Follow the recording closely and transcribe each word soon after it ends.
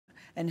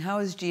And how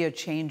has Gia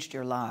changed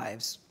your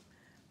lives?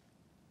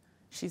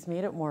 She's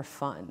made it more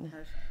fun.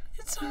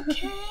 It's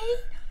okay.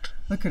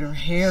 Look at her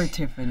hair,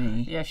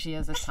 Tiffany. Yeah, she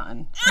has a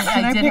ton.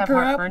 Can I did pick have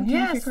her heartburn. up? Can I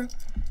Yes. pick her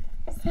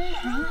up? Say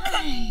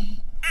hi.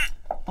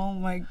 Oh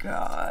my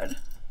God.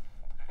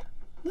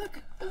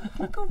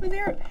 Look over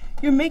there.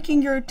 You're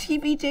making your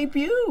TV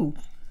debut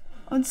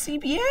on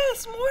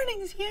CBS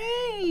Mornings.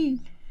 Yay.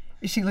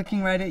 Is she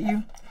looking right at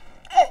you?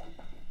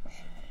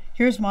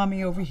 Here's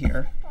Mommy over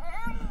here.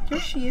 Here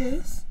she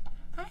is.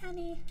 Hi,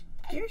 honey.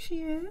 Here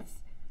she is.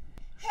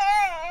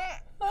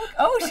 Look.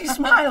 Oh, she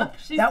smiled.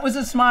 That was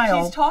a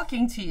smile. She's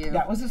talking to you.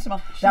 That was a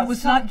smile. That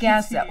was not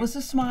gas. to That you. was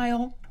a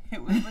smile.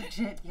 It was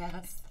legit,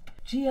 yes.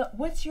 Gia,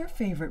 what's your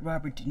favorite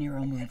Robert De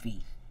Niro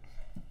movie?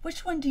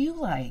 Which one do you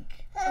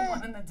like? The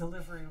one in the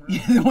delivery room.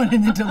 Yeah, the one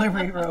in the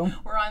delivery room.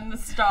 We're on the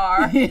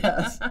star.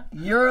 Yes,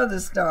 you're the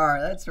star.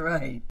 That's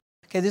right.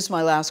 Okay, this is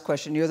my last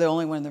question. You're the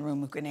only one in the room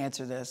who can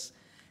answer this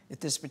at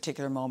this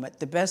particular moment.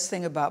 The best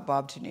thing about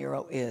Bob De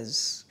Niro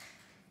is?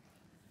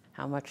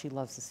 How much he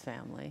loves his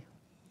family.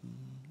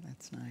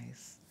 That's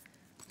nice.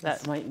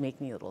 That might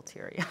make me a little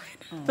teary-eyed.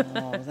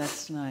 Oh,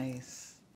 that's nice.